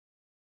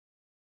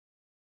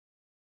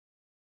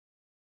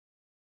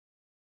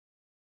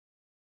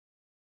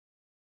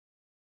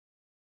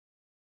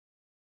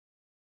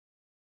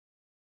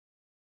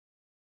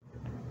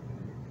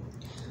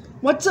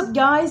What's up,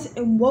 guys,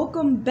 and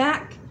welcome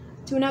back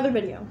to another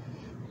video.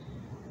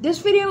 This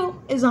video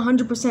is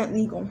 100%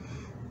 legal.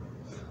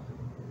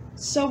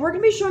 So we're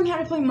going to be showing how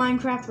to play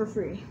Minecraft for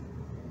free.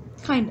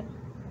 Kinda.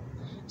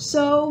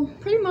 So,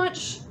 pretty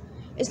much,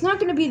 it's not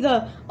going to be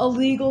the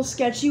illegal,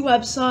 sketchy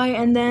website,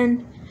 and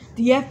then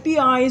the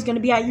FBI is going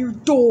to be at your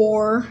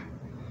door.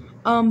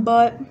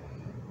 But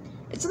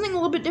it's something a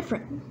little bit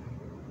different.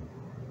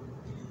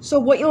 So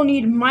what you'll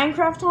need: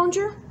 Minecraft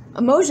launcher,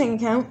 a Mojang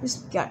account,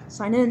 just got to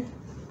sign in.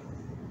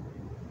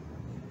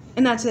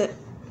 And that's it.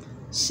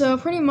 So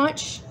pretty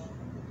much,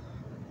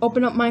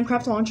 open up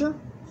Minecraft launcher.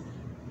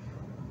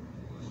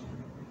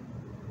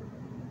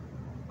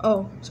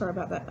 Oh, sorry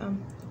about that.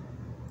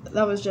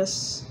 That was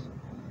just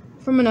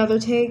from another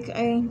take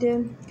I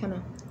did. Kind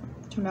of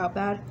turned out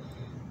bad.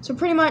 So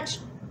pretty much,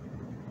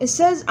 it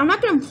says I'm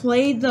not gonna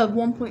play the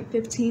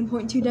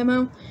 1.15.2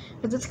 demo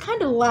because it's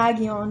kind of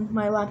laggy on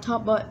my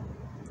laptop. But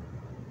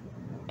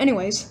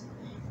anyways,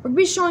 we're gonna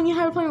be showing you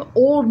how to play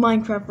old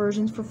Minecraft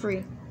versions for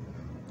free.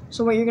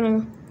 So what you're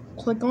gonna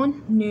click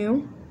on,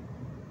 new.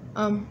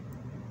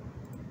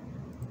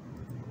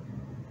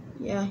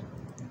 Yeah, it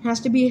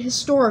has to be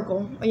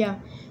historical. Oh, yeah,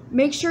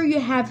 make sure you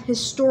have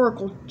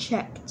historical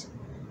checked.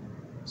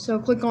 So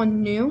click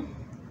on new.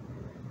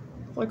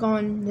 Click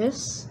on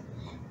this,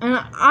 and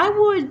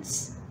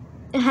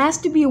it has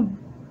to be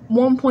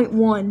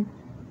 1.1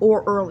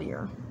 or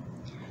earlier.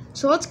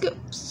 So let's go.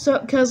 So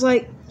because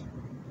like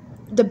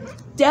the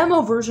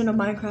demo version of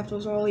Minecraft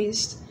was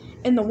released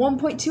in the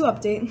 1.2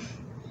 update.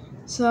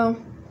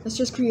 So let's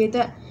just create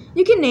that.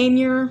 You can name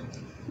your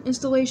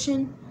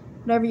installation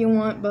whatever you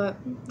want, but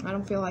I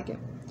don't feel like it.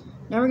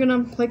 Now we're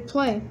gonna click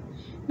play.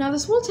 Now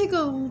this will take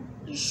a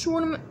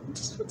short amount,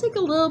 just will take a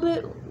little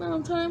bit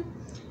amount of time.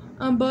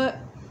 But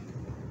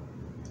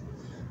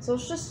so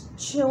let's just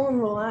chill and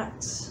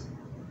relax.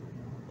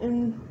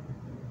 And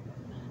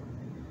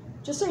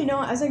just so you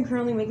know, as I'm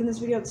currently making this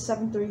video, it's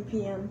 7:30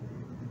 p.m.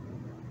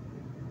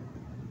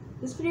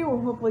 This video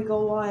will hopefully go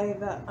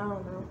live at, I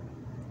don't know,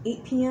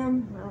 8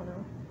 p.m. I don't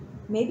know,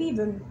 maybe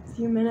even a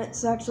few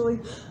minutes actually.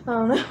 I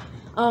don't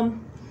know.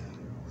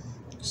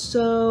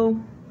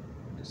 So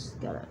just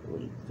gotta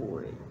wait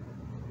for it.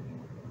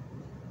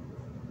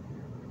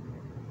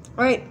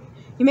 All right,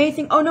 you may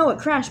think, oh no, it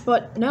crashed,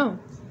 but no,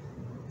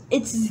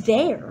 it's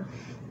there.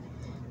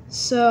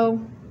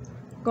 So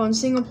go on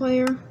single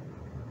player,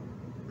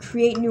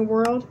 create new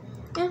world,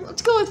 and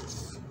let's go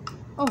with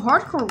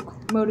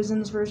hardcore mode is in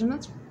this version.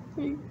 That's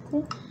pretty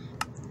cool.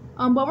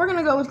 But we're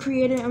gonna go with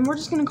created, and we're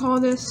just gonna call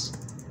this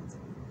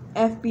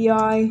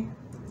FBI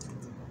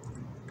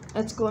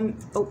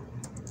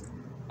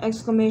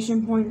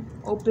exclamation point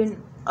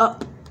open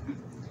up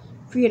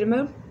creative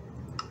mode,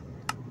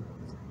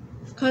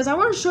 because I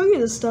want to show you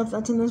the stuff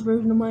that's in this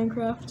version of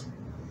Minecraft.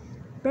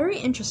 Very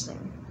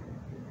interesting.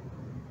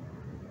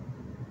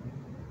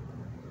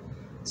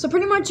 So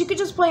pretty much you could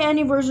just play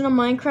any version of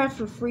Minecraft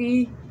for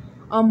free.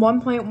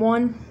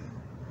 1.1.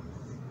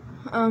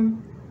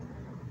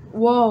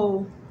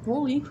 Whoa.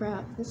 Holy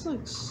crap, this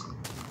looks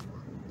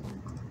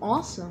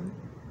awesome.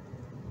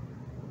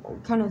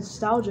 Kind of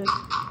nostalgic.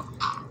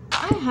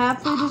 I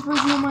have played this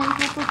version of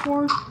Minecraft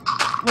before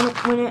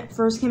when it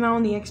first came out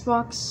on the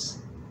Xbox.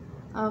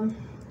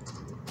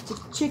 It's a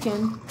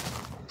chicken.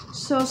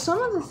 So some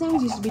of the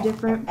things used to be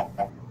different.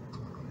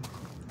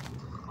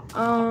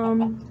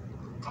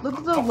 Look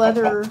at the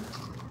leather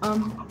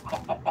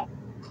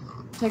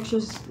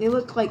textures. They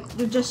look like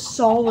they're just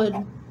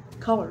solid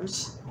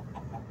colors.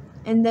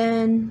 And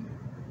then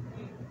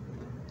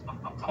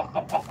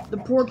the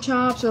pork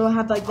chops will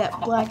have like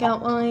that black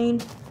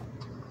outline.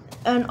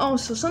 And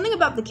also something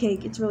about the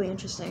cake, it's really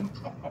interesting.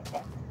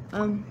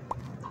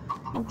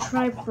 I'll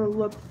try to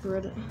look for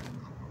it. It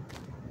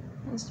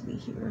has to be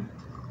here.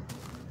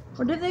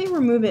 Or did they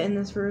remove it in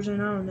this version?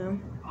 I don't know.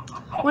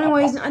 Well,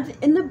 anyways,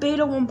 in the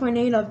beta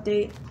 1.8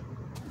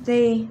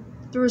 update,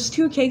 there was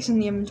 2 cakes in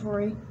the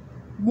inventory.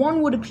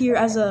 One would appear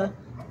as a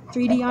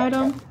 3D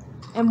item,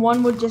 and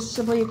one would just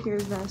simply appear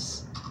as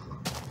this.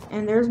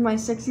 And there's my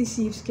sexy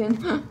Steve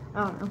skin.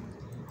 I don't know.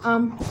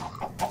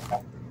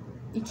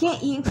 You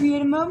can't eat in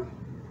creative mode.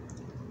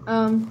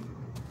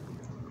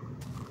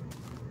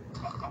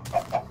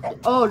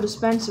 Oh,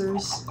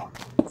 dispensers.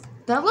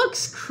 That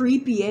looks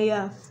creepy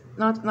AF.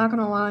 Not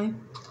gonna lie.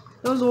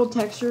 Those old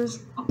textures,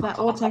 that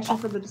old texture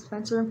for the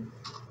dispenser,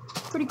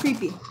 pretty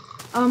creepy.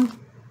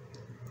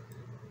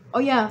 Oh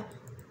yeah,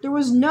 there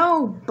was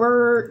no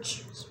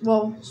birch.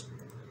 Well,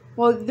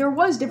 there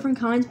was different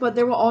kinds, but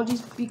they will all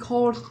just be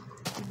called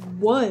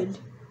wood.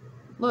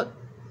 Look,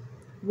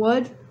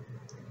 wood.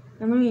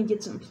 And let me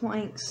get some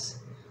planks.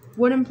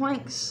 Wooden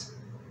planks.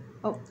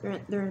 Oh,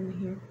 they're in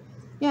here.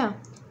 Yeah,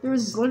 there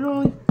was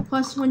literally,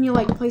 plus when you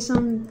like place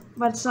them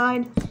by the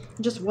side,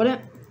 it just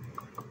wouldn't.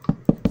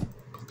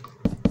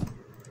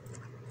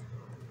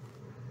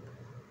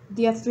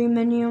 The F3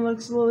 menu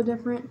looks a little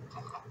different.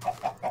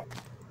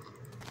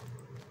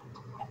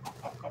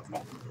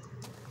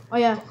 Oh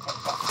yeah.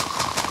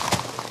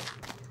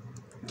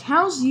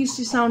 Cows used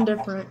to sound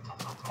different.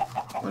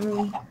 Let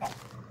me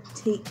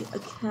take a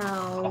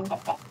cow.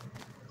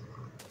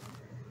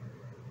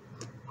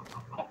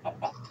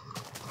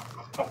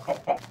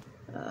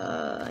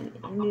 I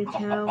need a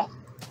cow.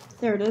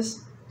 There it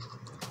is.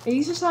 It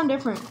used to sound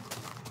different.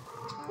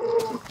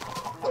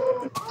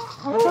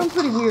 That sounds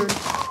pretty weird.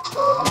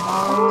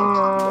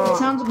 It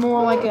sounds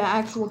more like an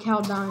actual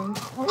cow dying.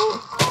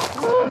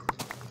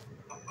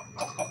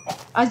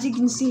 As you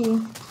can see,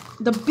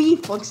 the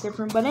beef looks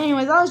different. But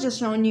anyways, I was just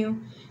showing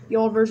you the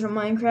old version of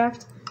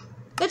Minecraft.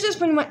 That's just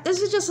pretty much,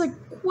 this is just a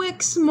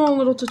quick, small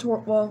little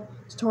tutorial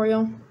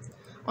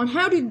on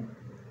how to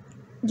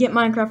get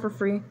Minecraft for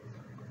free.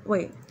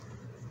 Wait.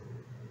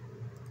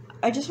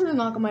 I just heard a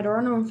knock on my door.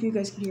 I don't know if you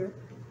guys could hear.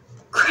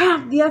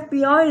 Crap, the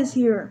FBI is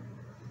here.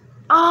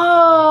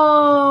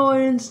 Oh,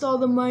 I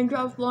installed the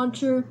Minecraft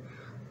launcher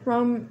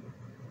from...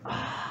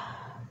 Ha!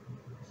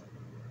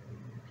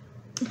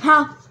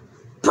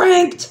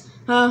 Pranked!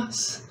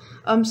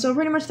 So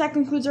pretty much that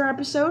concludes our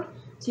episode.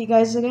 See you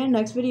guys again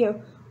next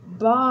video.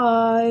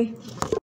 Bye!